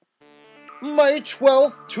May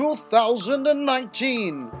 12th,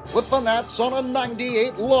 2019. With the Nats on a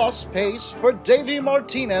 98 loss pace, for Davey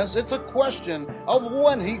Martinez, it's a question of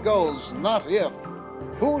when he goes, not if.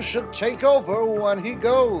 Who should take over when he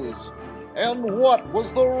goes? And what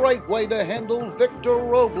was the right way to handle Victor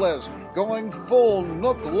Robles going full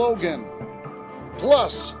Nook Logan?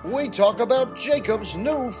 Plus, we talk about Jacob's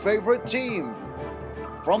new favorite team.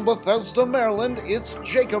 From Bethesda, Maryland, it's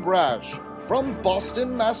Jacob Rasch. From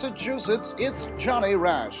Boston, Massachusetts, it's Johnny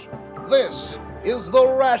Rasch. This is the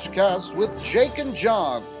Raschcast with Jake and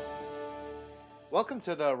John. Welcome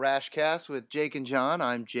to the Raschcast with Jake and John.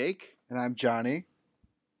 I'm Jake. And I'm Johnny.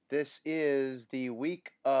 This is the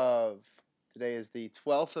week of, today is the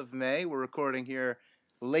 12th of May. We're recording here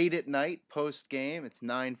late at night, post-game. It's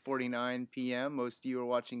 9:49 p.m. Most of you are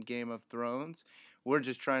watching Game of Thrones. We're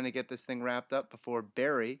just trying to get this thing wrapped up before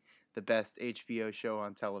Barry, the best HBO show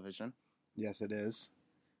on television. Yes, it is.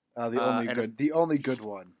 The only good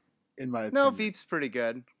one, in my opinion. No, Veep's pretty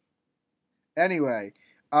good. Anyway,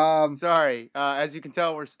 sorry. As you can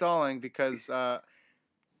tell, we're stalling because the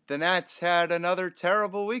Nats had another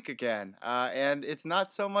terrible week again, and it's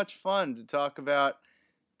not so much fun to talk about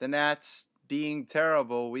the Nats being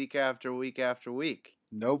terrible week after week after week.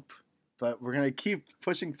 Nope. But we're gonna keep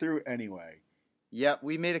pushing through anyway. Yep,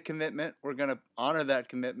 we made a commitment. We're going to honor that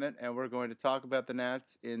commitment, and we're going to talk about the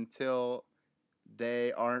Nats until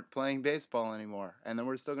they aren't playing baseball anymore. And then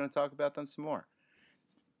we're still going to talk about them some more.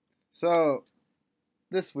 So,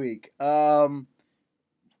 this week, got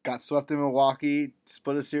swept in Milwaukee,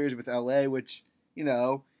 split a series with LA, which,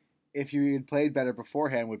 if you had played better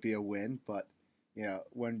beforehand would be a win. But,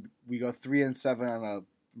 when we go 3-7 on a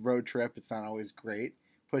road trip, it's not always great.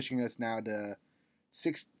 Pushing us now to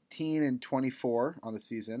 16-24 on the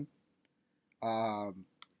season, and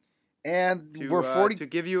we're 40. To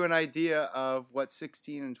give you an idea of what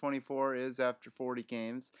 16-24 is after 40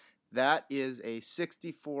 games, that is a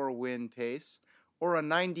 64 win pace or a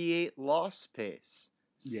 98 loss pace.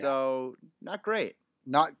 Yeah. So not great.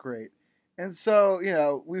 Not great. And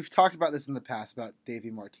so we've talked about this in the past about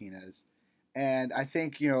Davey Martinez, and I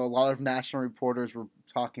think a lot of national reporters were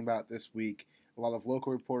talking about this week. A lot of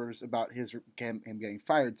local reporters about him getting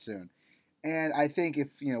fired soon. And I think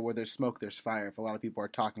if, where there's smoke, there's fire. If a lot of people are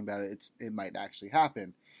talking about it, it might actually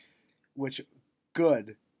happen. Which,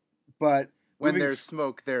 good. But when there's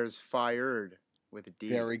smoke, there's fired with a D.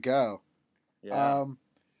 There we go. Yeah.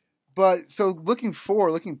 But so looking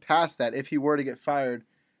past that, if he were to get fired,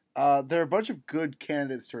 there are a bunch of good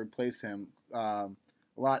candidates to replace him. A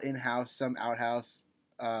lot in-house, some out-house.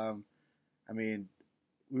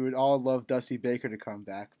 We would all love Dusty Baker to come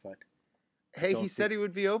back, but he said he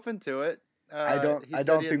would be open to it. I don't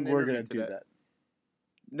think we're going to do that.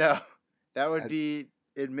 No, that would be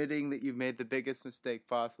admitting that you've made the biggest mistake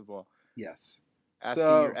possible. Yes. Asking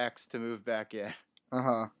your ex to move back in.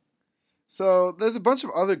 Uh-huh. So there's a bunch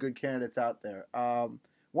of other good candidates out there.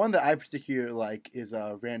 One that I particularly like is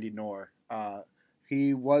Randy Knorr.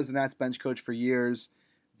 He was the Nats bench coach for years,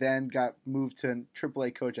 then got moved to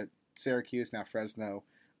AAA coach at Syracuse, now Fresno.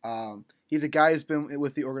 He's a guy who's been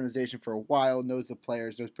with the organization for a while, knows the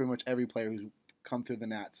players, knows pretty much every player who's come through the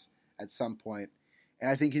Nats at some point. And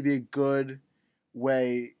I think he'd be a good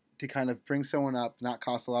way to kind of bring someone up, not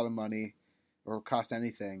cost a lot of money or cost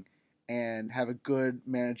anything, and have a good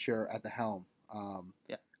manager at the helm.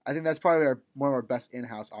 Yeah. I think that's probably one of our best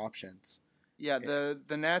in-house options. Yeah,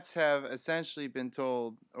 the Nats have essentially been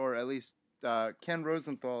told, or at least Ken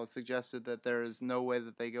Rosenthal suggested that there is no way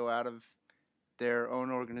that they go out of their own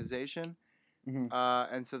organization. Mm-hmm.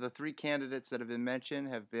 And so the three candidates that have been mentioned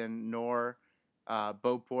have been Knorr,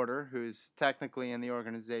 Bo Porter, who's technically in the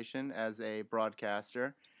organization as a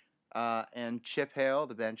broadcaster, and Chip Hale,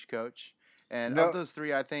 the bench coach. And of those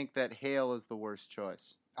three, I think that Hale is the worst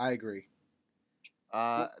choice. I agree.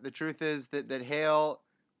 The truth is that Hale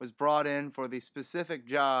was brought in for the specific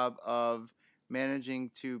job of managing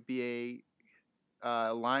to be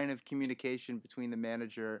a line of communication between the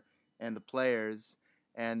manager and the players,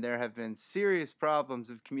 and there have been serious problems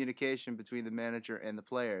of communication between the manager and the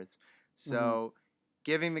players. So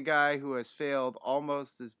giving the guy who has failed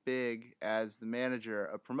almost as big as the manager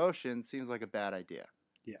a promotion seems like a bad idea.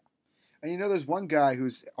 Yeah. And there's one guy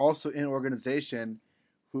who's also in organization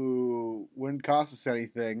who wouldn't cost us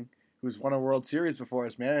anything, who's won a World Series before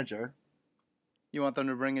as manager. You want them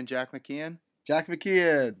to bring in Jack McKeon? Jack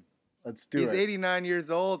McKeon. Let's do it. He's 89 years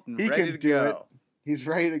old and he ready to go. He's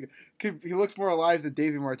ready to go. He looks more alive than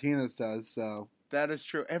Davey Martinez does, so. That is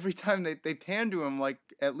true. Every time they pan to him like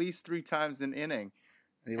at least 3 times an inning.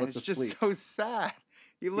 And he looks asleep. It's just so sad.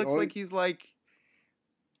 He looks like he's like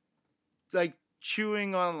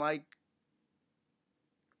chewing on like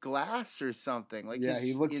glass or something. Like yeah, he's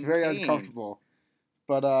he looks in very pain. uncomfortable.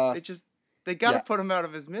 But they got to put him out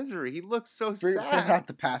of his misery. He looks so bring him sad. out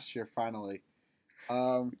the pasture finally.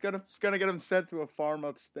 It's gonna get him sent to a farm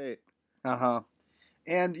upstate. And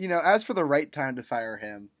as for the right time to fire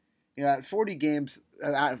him, at 40 games,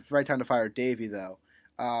 the right time to fire Davey though.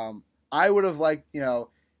 I would have liked,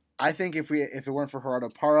 I think if it weren't for Gerardo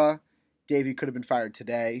Parra, Davey could have been fired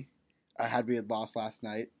today, had we had lost last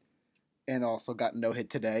night, and also got no hit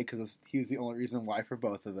today because he was the only reason why for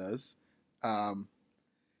both of those. And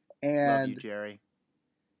love you, Jerry.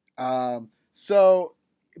 But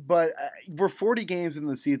we're 40 games in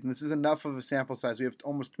the season. This is enough of a sample size. We have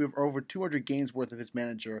over 200 games worth of his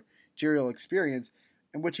managerial experience,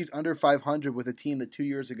 in which he's under 500 with a team that 2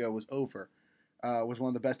 years ago was one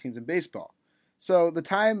of the best teams in baseball. So the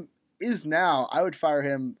time is now. I would fire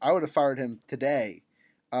him. I would have fired him today.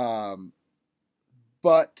 But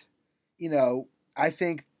I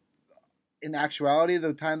think in actuality,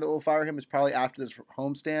 the time that we'll fire him is probably after this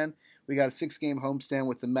homestand. We got a 6-game homestand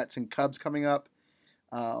with the Mets and Cubs coming up.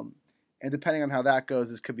 And depending on how that goes,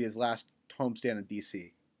 this could be his last homestand in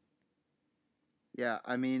D.C. Yeah,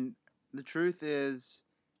 I mean, the truth is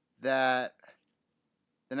that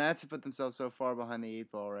the Nats have put themselves so far behind the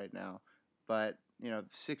 8 ball right now. But,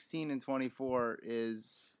 16-24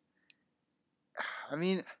 is... I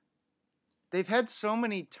mean, they've had so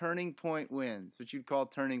many turning point wins, which you'd call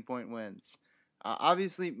turning point wins.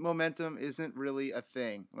 Obviously, momentum isn't really a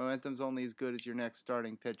thing. Momentum's only as good as your next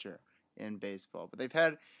starting pitcher in baseball. But they've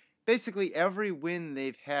had basically every win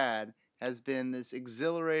they've had has been this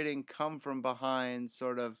exhilarating come from behind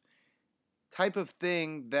sort of type of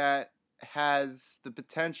thing that has the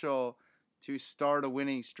potential to start a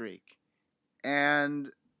winning streak.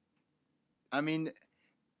 And I mean,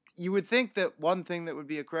 you would think that one thing that would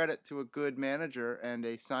be a credit to a good manager and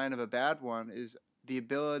a sign of a bad one is the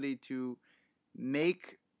ability to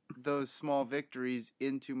make those small victories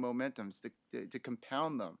into momentums, to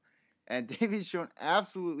compound them. And Davey's shown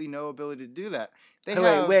absolutely no ability to do that.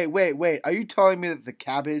 Wait. Are you telling me that the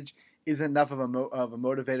cabbage is enough of a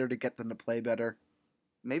motivator to get them to play better?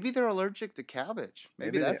 Maybe they're allergic to cabbage.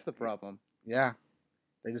 Maybe that's the problem. Yeah.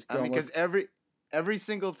 They just don't. Because every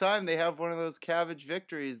single time they have one of those cabbage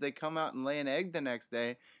victories, they come out and lay an egg the next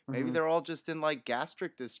day. Maybe they're all just in like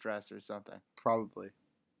gastric distress or something. Probably.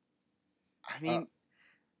 I mean,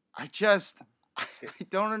 I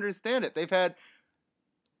don't understand it. They've had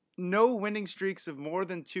no winning streaks of more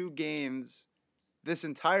than 2 games this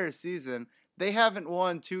entire season. They haven't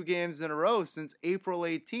won 2 games in a row since April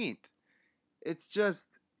 18th. It's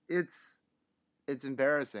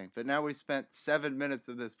embarrassing. But now we spent 7 minutes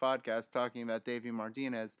of this podcast talking about Davey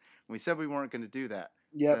Martinez. And we said we weren't going to do that.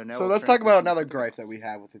 Yeah. So let's talk about another gripe that we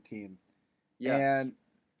have with the team. Yes. And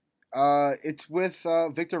it's with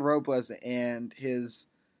Victor Robles and his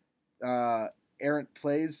errant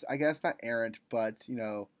plays. I guess not errant, but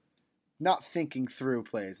not thinking through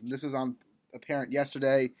plays. And this was apparent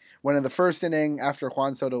yesterday when in the first inning after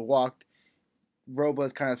Juan Soto walked,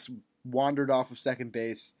 Robles kind of wandered off of second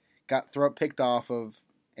base, got picked off of,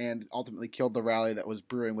 and ultimately killed the rally that was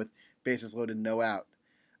brewing with bases loaded, no out.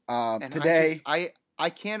 Today, I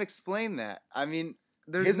can't explain that. I mean,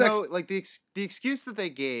 there's the excuse that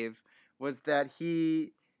they gave was that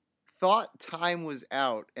he thought time was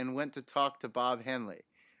out and went to talk to Bob Henley.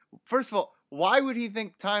 First of all, why would he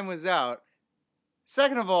think time was out?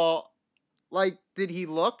 Second of all, did he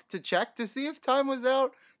look to check to see if time was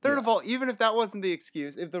out? Third of all, even if that wasn't the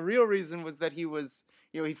excuse, if the real reason was that he was,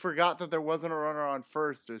 he forgot that there wasn't a runner on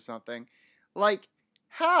first or something,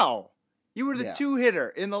 how? You were the 2-hitter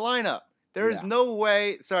in the lineup. There is no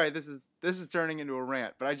way. Sorry, this is turning into a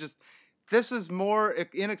rant, but this is more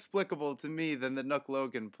inexplicable to me than the Nook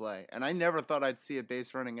Logan play, and I never thought I'd see a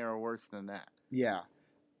base running error worse than that. Yeah.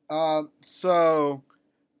 Clint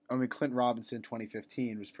Robinson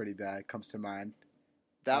 2015 was pretty bad. Comes to mind.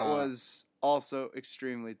 That was also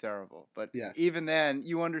extremely terrible. But even then,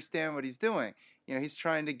 you understand what he's doing. He's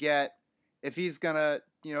trying to get, if he's going to,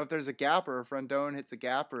 if there's a gapper, if Rendon hits a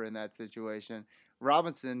gapper in that situation,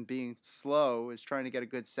 Robinson, being slow, is trying to get a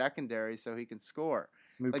good secondary so he can score.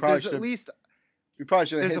 We probably should have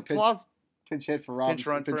pinch hit for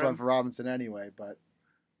Robinson, pinch run for Robinson anyway, but...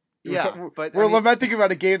 We're lamenting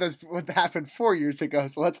about a game that's what happened 4 years ago,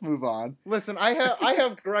 so let's move on. Listen, I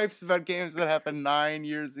have gripes about games that happened 9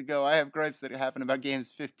 years ago. I have gripes that happened about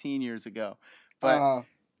games 15 years ago. But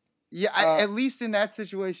at least in that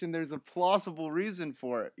situation, there's a plausible reason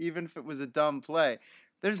for it, even if it was a dumb play.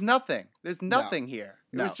 There's nothing. There's nothing here.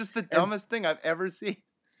 It was just the dumbest thing I've ever seen.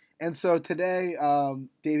 And so today,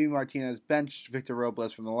 Davey Martinez benched Victor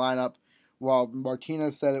Robles from the lineup while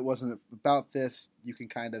Martinez said it wasn't about this, you can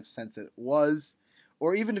kind of sense that it was.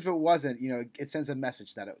 Or even if it wasn't, it sends a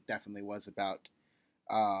message that it definitely was about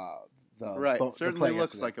Certainly the play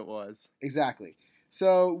looks yesterday. like it was. Exactly.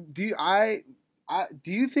 So do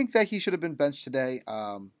you think that he should have been benched today?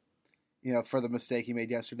 For the mistake he made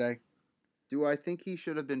yesterday. Do I think he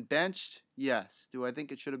should have been benched? Yes. Do I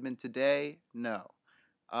think it should have been today? No.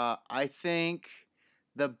 I think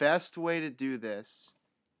the best way to do this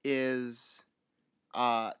is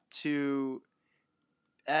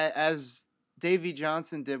as Davey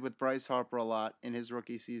Johnson did with Bryce Harper a lot in his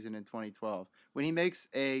rookie season in 2012. When he makes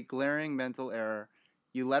a glaring mental error,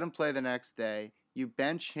 you let him play the next day. You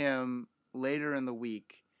bench him later in the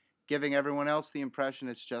week, giving everyone else the impression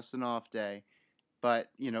it's just an off day. But,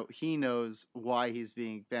 he knows why he's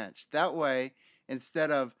being benched. That way, instead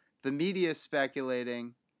of the media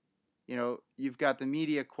speculating, you've got the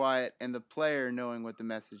media quiet and the player knowing what the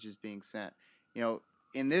message is being sent.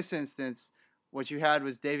 In this instance, what you had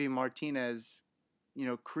was Davey Martinez,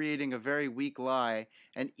 creating a very weak lie.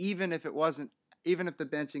 And even if the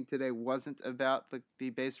benching today wasn't about the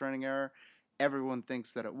base running error, everyone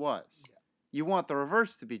thinks that it was. Yeah. You want the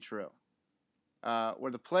reverse to be true.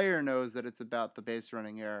 Where the player knows that it's about the base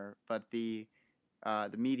running error, but the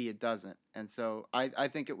media doesn't. And so I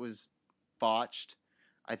think it was botched.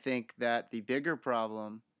 I think that the bigger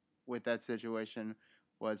problem with that situation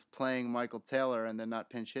was playing Michael Taylor and then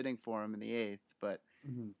not pinch hitting for him in the eighth. But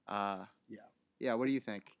yeah, what do you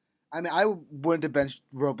think? I mean, I wouldn't have benched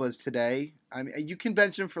Robles today. I mean, you can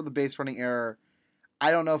bench him for the base running error.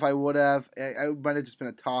 I don't know if I would have. I might have just been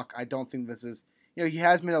a talk. I don't think this is. He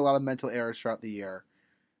has made a lot of mental errors throughout the year.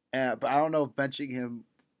 But I don't know if benching him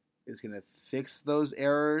is going to fix those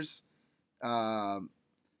errors.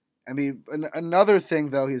 Another thing,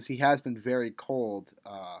 though, is he has been very cold,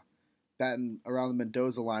 batting around the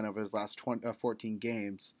Mendoza line over his last 14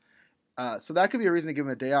 games. So that could be a reason to give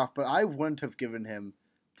him a day off, but I wouldn't have given him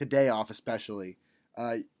today off especially.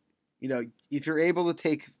 If you're able to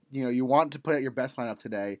take, you want to put out your best lineup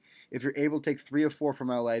today, if you're able to take 3 or 4 from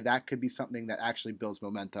LA, that could be something that actually builds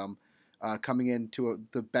momentum. Coming into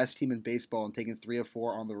the best team in baseball and taking 3 or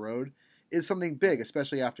 4 on the road is something big,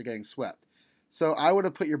 especially after getting swept. So I would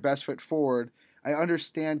have put your best foot forward. I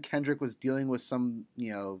understand Kendrick was dealing with some,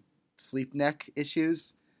 sleep neck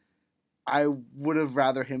issues. I would have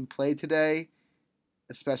rather him play today,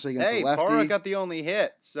 especially against the lefty. Parra got the only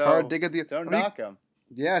hit, so Parra did get don't knock him.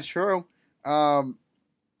 Yeah, true. But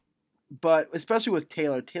especially with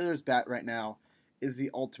Taylor, Taylor's bat right now is the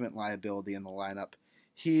ultimate liability in the lineup.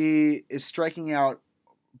 He is striking out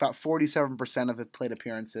about 47% of his plate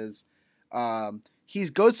appearances. He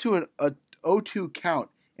goes to a 0-2 count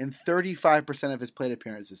in 35% of his plate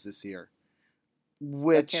appearances this year.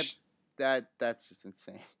 Which that's just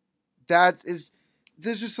insane. There's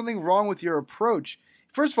just something wrong with your approach.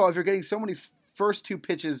 First of all, if you're getting so many first 2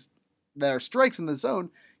 pitches that are strikes in the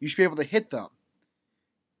zone, you should be able to hit them.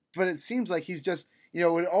 But it seems like he's just,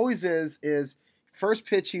 what it always is first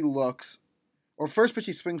pitch he looks, or first pitch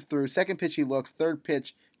he swings through, second pitch he looks, third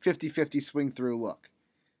pitch 50-50 swing through look.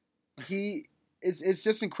 It's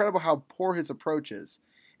just incredible how poor his approach is.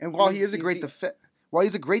 And while he's a great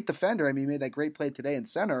defender, I mean, he made that great play today in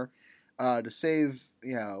center to save,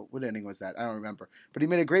 what inning was that? I don't remember. But he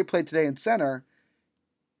made a great play today in center.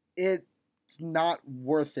 It's not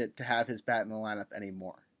worth it to have his bat in the lineup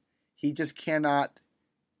anymore. He just cannot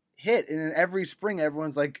hit. And in every spring,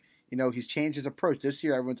 everyone's like, he's changed his approach. This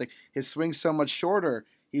year, everyone's like, his swing's so much shorter.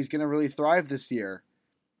 He's going to really thrive this year.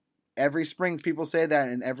 Every spring, people say that,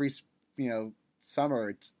 and every, summer,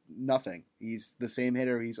 it's nothing. He's the same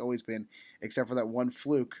hitter he's always been, except for that one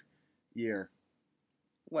fluke year.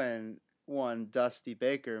 When one Dusty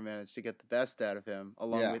Baker managed to get the best out of him,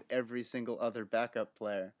 along with every single other backup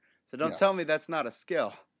player. So don't tell me that's not a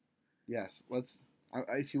skill. Yes,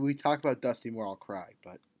 if we talk about Dusty more, I'll cry.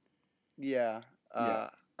 But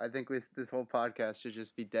I think this whole podcast should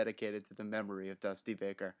just be dedicated to the memory of Dusty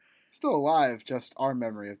Baker. Still alive, just our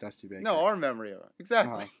memory of Dusty Baker. No, our memory of him.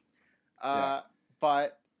 Exactly.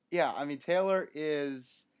 But Taylor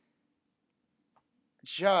is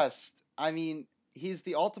just, he's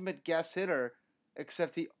the ultimate guess hitter,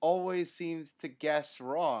 except he always seems to guess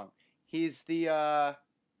wrong. He's the,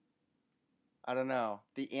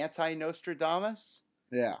 the anti-Nostradamus?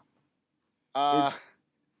 Yeah.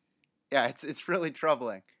 It's really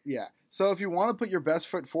troubling. Yeah. So if you want to put your best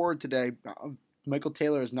foot forward today, Michael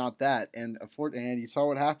Taylor is not that. And you saw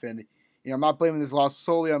what happened. I'm not blaming this loss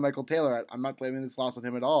solely on Michael Taylor. I'm not blaming this loss on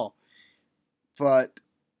him at all. But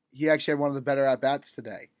he actually had one of the better at-bats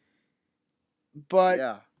today.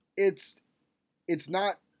 But it's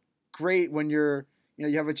not great when you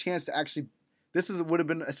have a chance to actually. Would have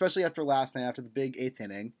been, especially after last night, after the big 8th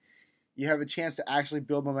inning, you have a chance to actually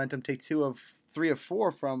build momentum, take 2 of 3 of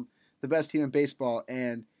 4 from the best team in baseball,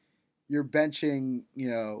 and you're benching,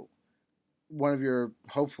 one of your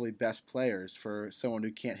hopefully best players for someone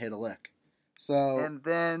who can't hit a lick. So and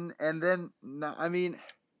then no, I mean,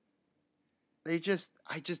 I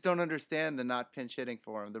just don't understand the not pinch hitting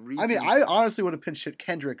for him. The reason, I mean, I honestly would have pinch hit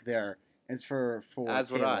Kendrick there as for as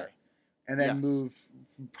Taylor, would I, and then yes. move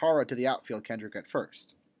Parra to the outfield, Kendrick at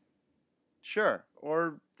first. Sure,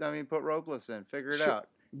 or I mean, put Robles in, figure it out.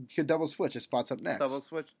 You could double switch. His spot's up next. Double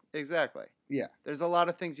switch, exactly. Yeah. There's a lot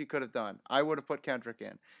of things you could have done. I would have put Kendrick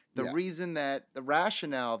in. The reason that the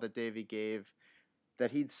rationale that Davey gave,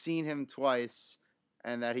 that he'd seen him twice,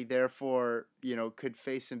 and that he therefore, could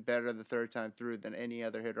face him better the third time through than any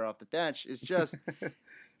other hitter off the bench is just,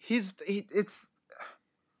 it's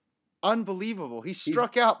unbelievable. He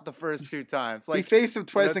struck out the first 2 times. He faced him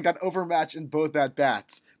twice and got overmatched in both at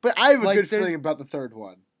bats. But I have a good feeling about the third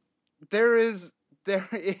one. There is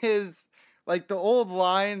like the old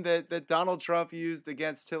line that Donald Trump used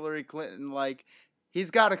against Hillary Clinton, like, he's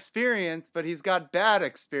got experience, but he's got bad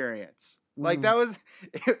experience. Like, that was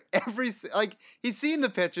he's seen the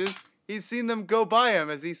pitches, he's seen them go by him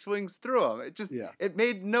as he swings through them. It just, it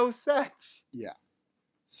made no sense. Yeah.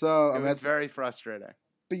 So, it was very frustrating.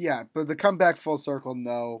 But the comeback full circle,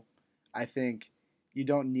 no. I think you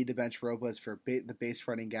don't need to bench Robles for the base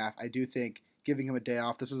running gaff. I do think giving him a day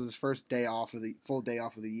off, this was his first full day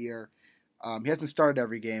off of the year. He hasn't started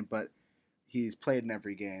every game, but he's played in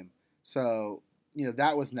every game. So,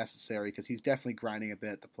 that was necessary because he's definitely grinding a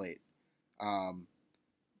bit at the plate.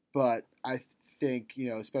 But I think,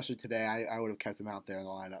 especially today, I would have kept him out there in the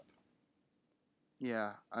lineup.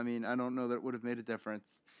 Yeah, I mean, I don't know that it would have made a difference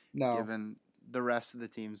given the rest of the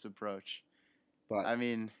team's approach. But I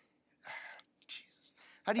mean, Jesus,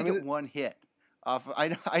 how do you get one hit off?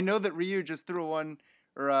 I know that Ryu just threw one,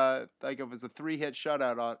 or like it was a 3-hit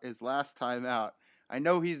shutout on his last time out. I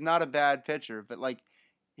know he's not a bad pitcher, but like,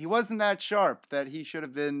 he wasn't that sharp that he should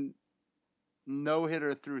have been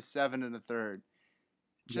no-hitter through 7 1/3.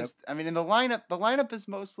 I mean, in the lineup is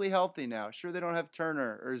mostly healthy now. Sure, they don't have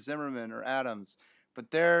Turner or Zimmerman or Adams,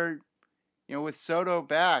 but they're, with Soto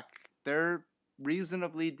back, they're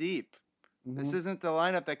reasonably deep. Mm-hmm. This isn't the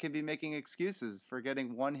lineup that can be making excuses for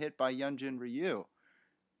getting one hit by Hyunjin Ryu.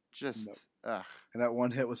 And that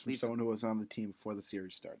one hit was from someone who was on the team before the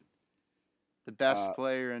series started. The best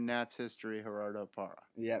player in Nats history, Gerardo Parra.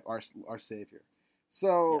 Yeah, our savior.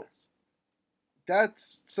 So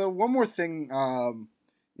one more thing.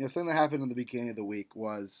 Something that happened in the beginning of the week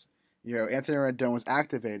was, Anthony Rendon was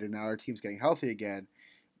activated. Now our team's getting healthy again,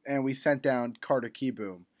 and we sent down Carter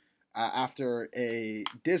Kieboom after a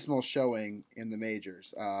dismal showing in the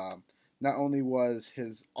majors. Not only was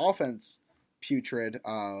his offense putrid,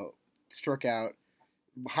 struck out,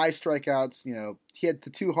 high strikeouts. He had the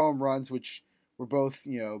 2 home runs, which were both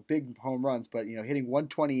big home runs, but hitting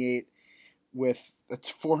 128 with a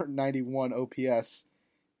 491 OPS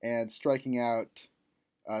and striking out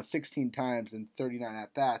 16 times and 39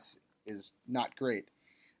 at bats is not great.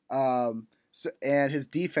 And his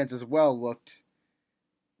defense as well looked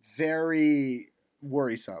very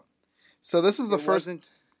worrisome. So this is the first.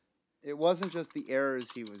 It wasn't just the errors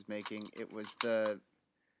he was making. It was the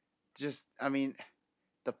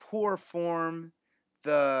poor form.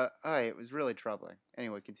 It was really troubling.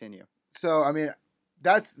 Anyway, continue. So, I mean,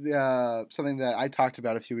 that's something that I talked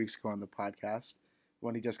about a few weeks ago on the podcast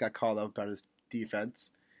when he just got called up about his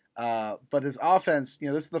defense. But his offense,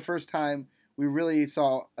 this is the first time we really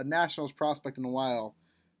saw a Nationals prospect in a while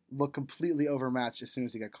look completely overmatched as soon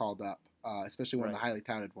as he got called up, especially one of the highly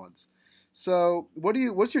touted ones. So,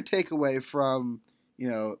 what's your takeaway from,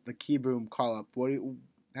 the Kieboom call-up?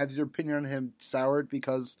 Has your opinion on him soured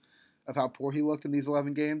because of how poor he looked in these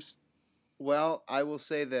 11 games? Well, I will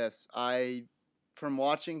say this. From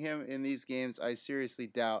watching him in these games, I seriously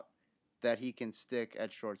doubt that he can stick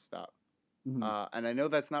at shortstop. Mm-hmm. And I know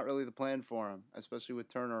that's not really the plan for him, especially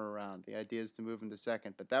with Turner around. The idea is to move him to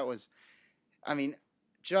second. But that was,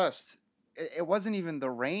 it wasn't even the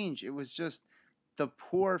range. It was just the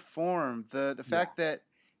poor form. The fact that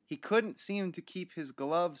he couldn't seem to keep his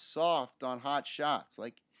gloves soft on hot shots.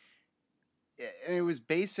 Like, it was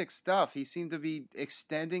basic stuff. He seemed to be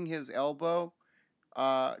extending his elbow,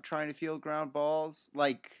 trying to field ground balls.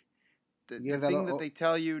 Like, the thing that they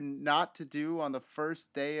tell you not to do on the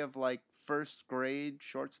first day of, like, first grade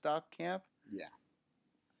shortstop camp. Yeah.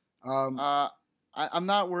 I'm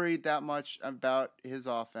not worried that much about his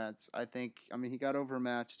offense. I think, he got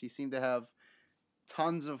overmatched. He seemed to have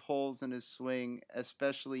tons of holes in his swing,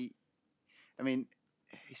 especially. I mean,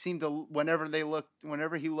 he seemed to whenever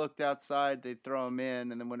he looked outside, they'd throw him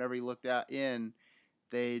in, and then whenever he looked out in,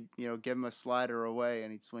 they'd give him a slider away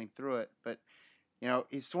and he'd swing through it. But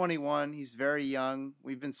he's 21. He's very young.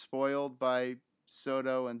 We've been spoiled by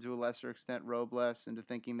Soto and to a lesser extent Robles into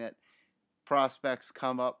thinking that prospects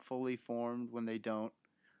come up fully formed when they don't.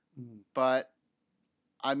 Mm-hmm. But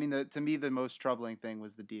I mean, to me, the most troubling thing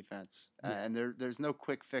was the defense, and there's no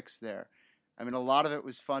quick fix there. I mean, a lot of it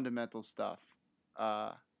was fundamental stuff.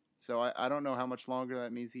 So I don't know how much longer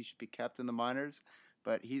that means he should be kept in the minors,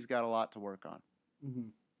 but he's got a lot to work on. Mm-hmm.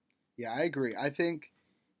 Yeah, I agree. I think,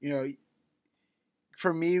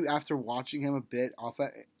 for me, after watching him a bit,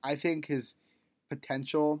 I think his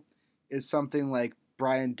potential is something like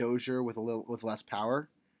Brian Dozier with less power,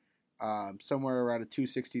 somewhere around a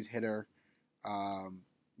 260s hitter.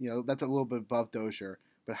 That's a little bit above Dozier,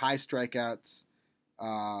 but high strikeouts.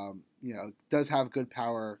 Does have good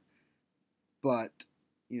power, but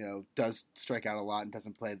does strike out a lot and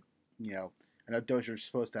doesn't play. I know Dozier's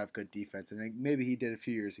supposed to have good defense, and maybe he did a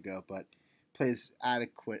few years ago, but plays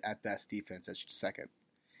adequate at best defense at second,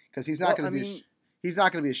 because he's not going to be. He's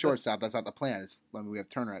not going to be a shortstop. That's not the plan. We have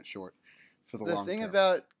Turner at short for the long term. The thing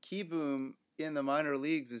about Kieboom in the minor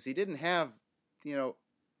leagues is he didn't have,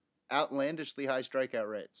 outlandishly high strikeout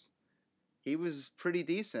rates. He was pretty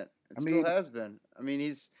decent. Still has been. I mean,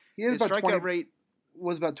 his strikeout rate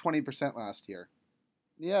was about 20% last year.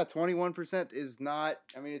 Yeah, 21% is not.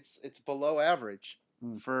 I mean, it's below average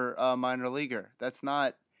for a minor leaguer. That's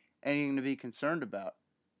not anything to be concerned about.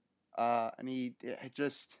 And he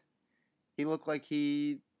looked like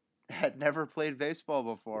he had never played baseball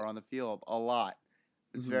before on the field a lot.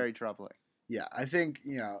 It was very troubling. Yeah, I think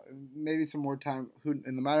maybe some more time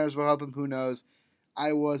in the minors will help him. Who knows?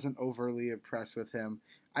 I wasn't overly impressed with him.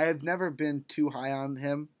 I have never been too high on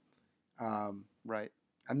him. Right.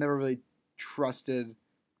 I've never really trusted.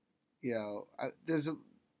 I've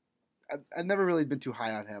never really been too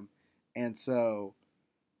high on him, and so,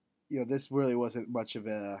 this really wasn't much of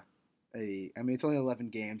a. I mean, it's only 11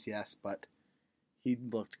 games, yes, but he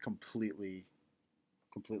looked completely.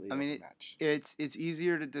 I mean, it's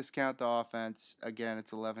easier to discount the offense. Again,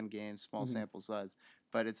 it's 11 games, small sample size,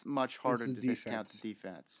 but it's much harder to discount the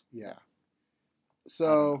defense. Yeah.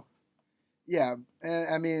 So, and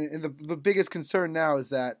I mean, and the biggest concern now is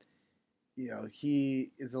that. He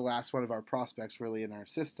is the last one of our prospects really in our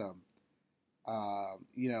system.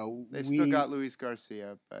 They've still got Luis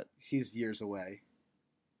Garcia, but he's years away.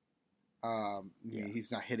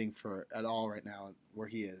 He's not hitting for at all right now where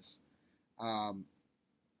he is.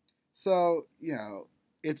 So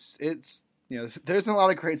it's there's a lot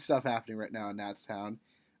of great stuff happening right now in Natstown,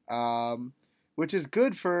 which is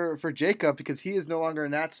good for Jacob because he is no longer a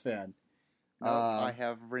Nats fan. No, I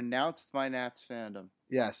have renounced my Nats fandom.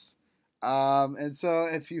 Yes. And so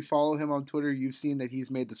if you follow him on Twitter, you've seen that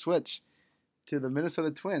he's made the switch to the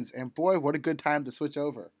Minnesota Twins. And boy, what a good time to switch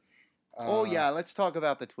over. Let's talk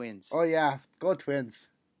about the Twins. Oh, yeah. Go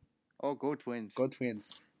Twins. Oh, go Twins. Go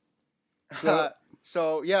Twins. So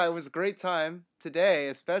it was a great time today,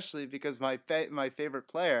 especially because my favorite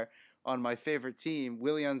player on my favorite team,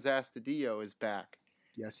 Willian Astudillo, is back.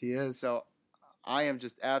 Yes, he is. So I am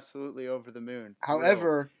just absolutely over the moon.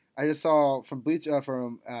 However... I just saw from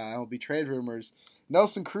MLB trade rumors,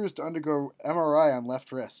 Nelson Cruz to undergo MRI on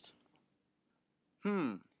left wrist.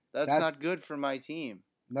 That's not good for my team.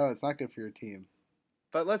 No, it's not good for your team.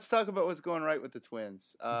 But let's talk about what's going right with the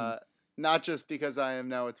Twins. Not just because I am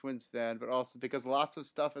now a Twins fan, but also because lots of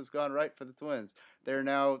stuff has gone right for the Twins. They're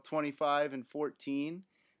now 25-14,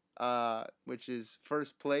 which is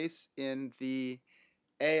first place in the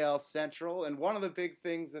AL Central. And one of the big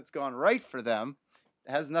things that's gone right for them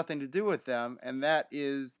has nothing to do with them, and that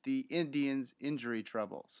is the Indians' injury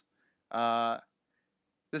troubles.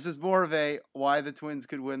 This is more of a why the Twins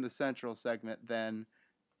could win the Central segment than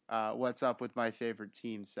what's up with my favorite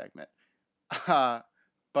team segment. But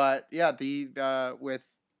yeah, with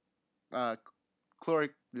Corey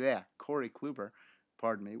Kluber,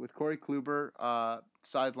 with Corey Kluber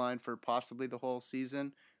sidelined for possibly the whole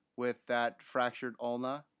season with that fractured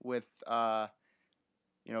ulna, with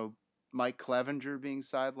Mike Clevenger being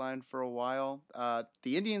sidelined for a while.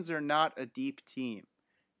 The Indians are not a deep team.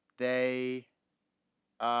 They,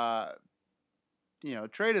 traded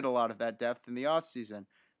a lot of that depth in the offseason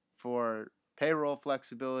for payroll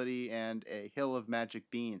flexibility and a hill of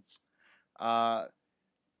magic beans.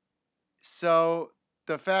 So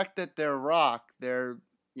the fact that their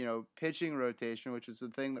pitching rotation, which is the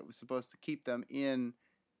thing that was supposed to keep them in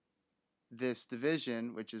this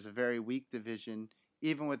division, which is a very weak division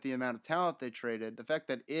even with the amount of talent they traded, the fact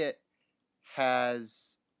that it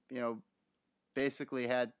has, basically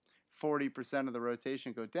had 40% of the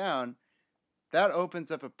rotation go down, that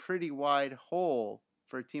opens up a pretty wide hole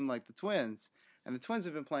for a team like the Twins. And the Twins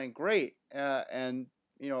have been playing great, and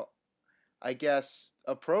I guess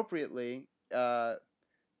appropriately,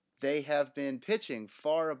 they have been pitching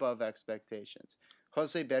far above expectations.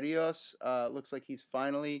 Jose Berrios looks like he's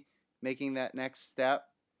finally making that next step.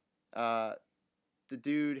 The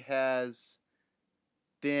dude has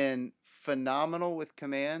been phenomenal with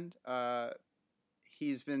command.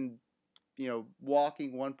 He's been,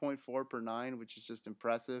 walking 1.4 per nine, which is just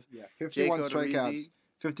impressive. Yeah, 51 strikeouts.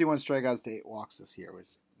 51 strikeouts to 8 walks this year, which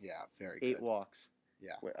very good. 8 walks.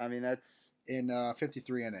 Yeah. I mean, that's in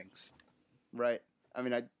 53 innings. Right. I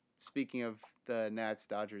mean, speaking of the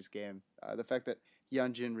Nats-Dodgers game, the fact that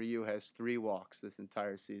Hyunjin Ryu has 3 walks this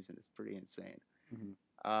entire season is pretty insane.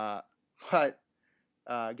 Mm-hmm. But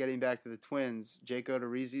getting back to the Twins, Jake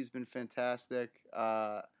Odorizzi's been fantastic.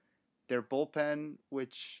 Their bullpen,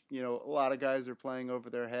 which, a lot of guys are playing over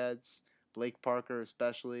their heads, Blake Parker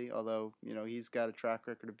especially, although, he's got a track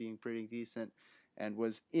record of being pretty decent, and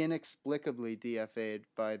was inexplicably DFA'd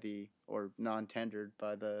or non-tendered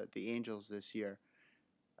by the Angels this year,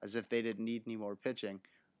 as if they didn't need any more pitching.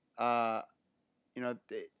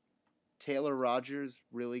 Taylor Rogers,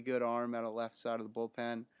 really good arm at a left side of the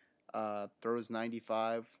bullpen, throws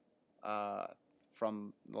 95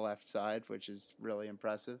 from the left side, which is really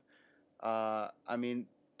impressive. I mean,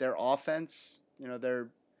 their offense,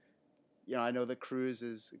 I know that Cruz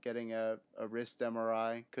is getting a wrist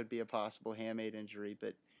MRI, could be a possible hamate injury,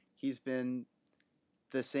 but he's been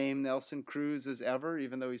the same Nelson Cruz as ever,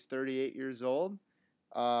 even though he's 38 years old.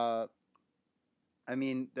 I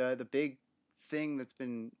mean, the big thing that's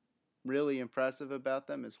been really impressive about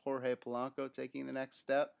them is Jorge Polanco taking the next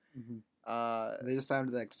step. Mm-hmm. They just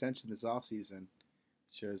signed the extension this offseason.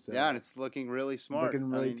 Shows that and it's looking really smart. Looking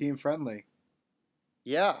really team friendly.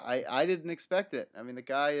 Yeah, I didn't expect it. I mean, the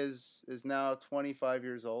guy is now 25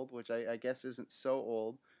 years old, which I guess isn't so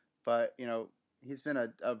old, but he's been a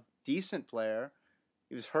decent player.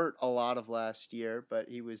 He was hurt a lot of last year, but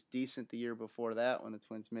he was decent the year before that when the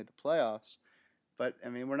Twins made the playoffs. But I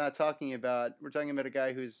mean, we're talking about a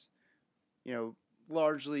guy who's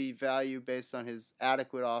largely valued based on his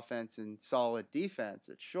adequate offense and solid defense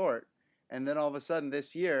at short. And then all of a sudden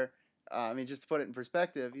this year, just to put it in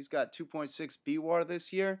perspective, he's got 2.6 BWAR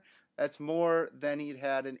this year. That's more than he'd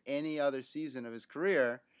had in any other season of his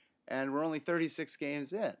career, and we're only 36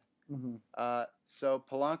 games in. Mm-hmm. So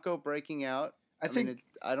Polanco breaking out. I think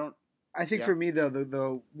for me though,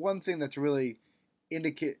 the one thing that's really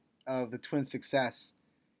indicate of the Twins' success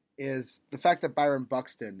is the fact that Byron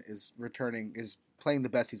Buxton is playing the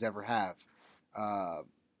best he's ever have.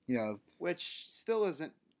 Which still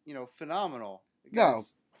isn't phenomenal. No,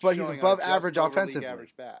 but he's above average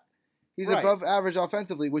offensively. He's above average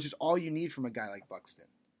offensively, which is all you need from a guy like Buxton.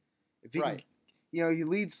 If he can, he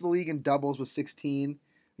leads the league in doubles with 16.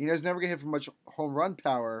 He's never going to hit for much home run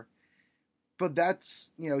power, but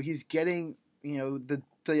that's, he's getting, the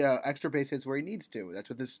extra base hits where he needs to. That's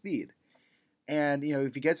with his speed. And,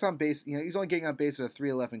 if he gets on base, he's only getting on base at a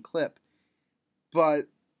 311 clip, but,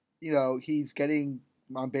 he's getting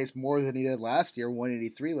on base more than he did last year,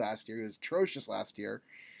 183 last year. He was atrocious last year.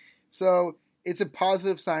 So it's a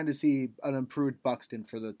positive sign to see an improved Buxton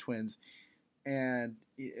for the Twins. And,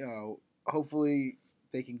 hopefully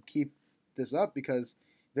they can keep this up because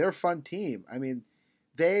they're a fun team. I mean,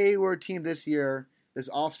 they were a team this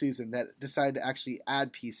offseason, that decided to actually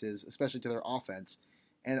add pieces, especially to their offense.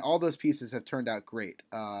 And all those pieces have turned out great,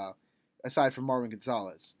 aside from Marvin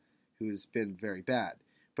Gonzalez, who's been very bad.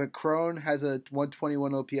 But Crone has a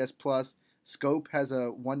 121 OPS plus. Scope has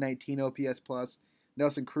a 119 OPS plus.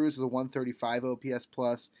 Nelson Cruz is a 135 OPS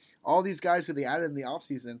plus. All these guys who they added in the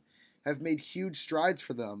offseason have made huge strides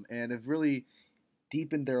for them and have really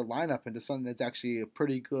deepened their lineup into something that's actually a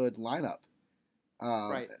pretty good lineup.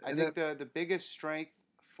 Right. I think the biggest strength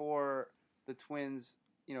for the Twins,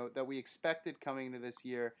 that we expected coming into this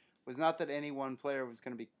year was not that any one player was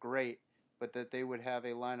going to be great, but that they would have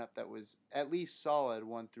a lineup that was at least solid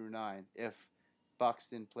 1 through 9 if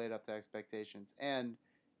Buxton played up to expectations. And,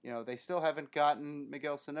 they still haven't gotten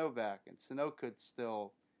Miguel Sano back, and Sano could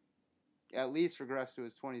still at least regress to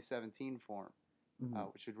his 2017 form,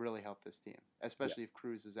 which would really help this team, especially if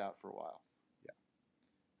Cruz is out for a while.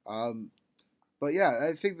 Yeah. But yeah,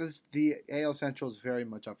 I think the AL Central is very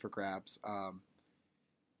much up for grabs,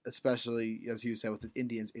 especially, as you said, with the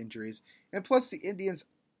Indians' injuries. And plus the Indians,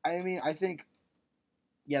 I think,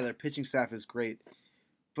 their pitching staff is great.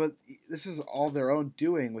 But this is all their own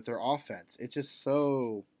doing with their offense. It's just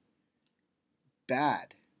so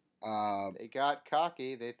bad. They got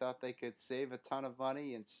cocky. They thought they could save a ton of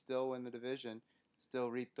money and still win the division, still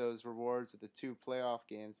reap those rewards of the 2 playoff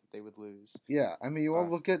games that they would lose. Yeah, I mean, you want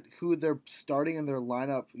to look at who they're starting in their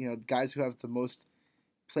lineup, guys who have the most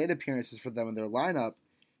plate appearances for them in their lineup.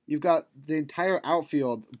 You've got the entire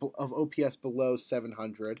outfield of OPS below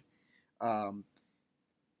 700.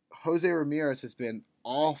 Jose Ramirez has been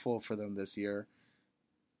awful for them this year,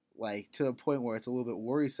 like to the point where it's a little bit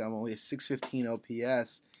worrisome. Only a 615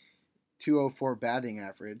 OPS, 204 batting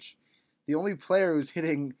average. The only player who's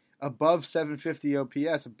hitting above 750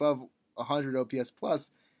 OPS, above 100 OPS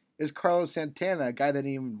plus, is Carlos Santana, a guy they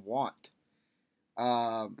didn't even want.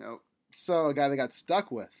 Nope. So a guy they got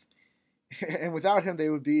stuck with. And without him, they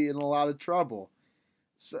would be in a lot of trouble.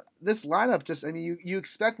 So this lineup you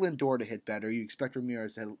expect Lindor to hit better. You expect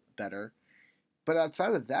Ramirez to hit better. But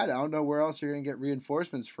outside of that, I don't know where else you're going to get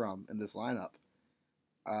reinforcements from in this lineup.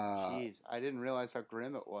 Jeez, I didn't realize how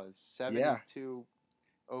grim it was. 72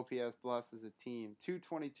 OPS plus as a team.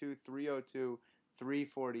 222, 302,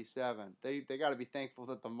 347. They got to be thankful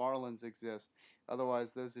that the Marlins exist.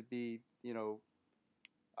 Otherwise, those would be,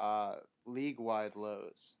 league-wide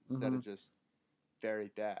lows instead of just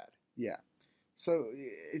very bad. Yeah. So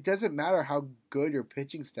it doesn't matter how good your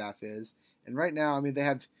pitching staff is. And right now, they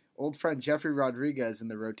have old friend Jeffrey Rodriguez in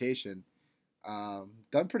the rotation.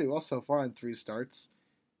 Done pretty well so far in 3 starts.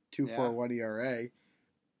 2.41 ERA.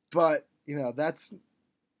 But, that's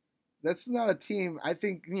not a team. I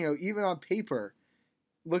think, even on paper,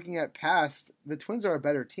 looking at past, the Twins are a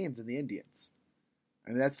better team than the Indians.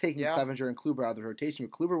 That's taking Clevenger and Kluber out of the rotation,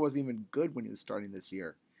 but Kluber wasn't even good when he was starting this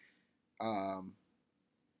year.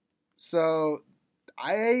 So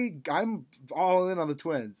I'm all in on the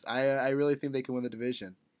Twins. I really think they can win the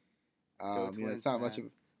division. Twins, it's not much of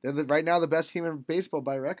they're right now the best team in baseball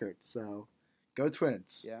by record. So go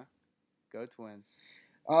Twins. Yeah, go Twins.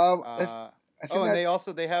 They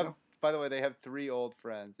have. By the way, they have 3 old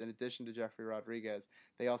friends in addition to Jeffrey Rodriguez.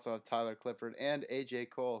 They also have Tyler Clippard and AJ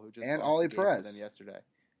Cole, who just and lost Ollie the game Perez for them yesterday.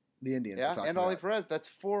 The Indians. Yeah, and Ollie Perez. That's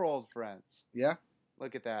 4 old friends. Yeah,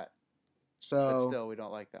 look at that. So, but still, we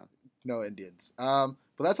don't like them. No Indians. But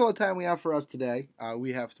that's all the time we have for us today.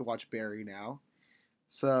 We have to watch Barry now.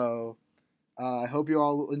 So I hope you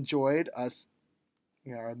all enjoyed us,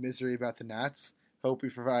 our misery about the Nats. Hope we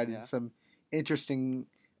provided some interesting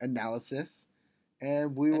analysis.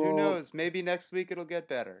 And who knows? Maybe next week it'll get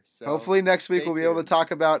better. So hopefully next week we'll be able to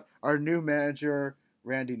talk about our new manager,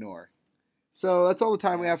 Randy Knorr. So that's all the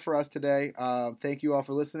time we have for us today. Thank you all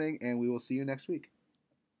for listening, and we will see you next week.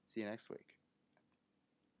 See you next week.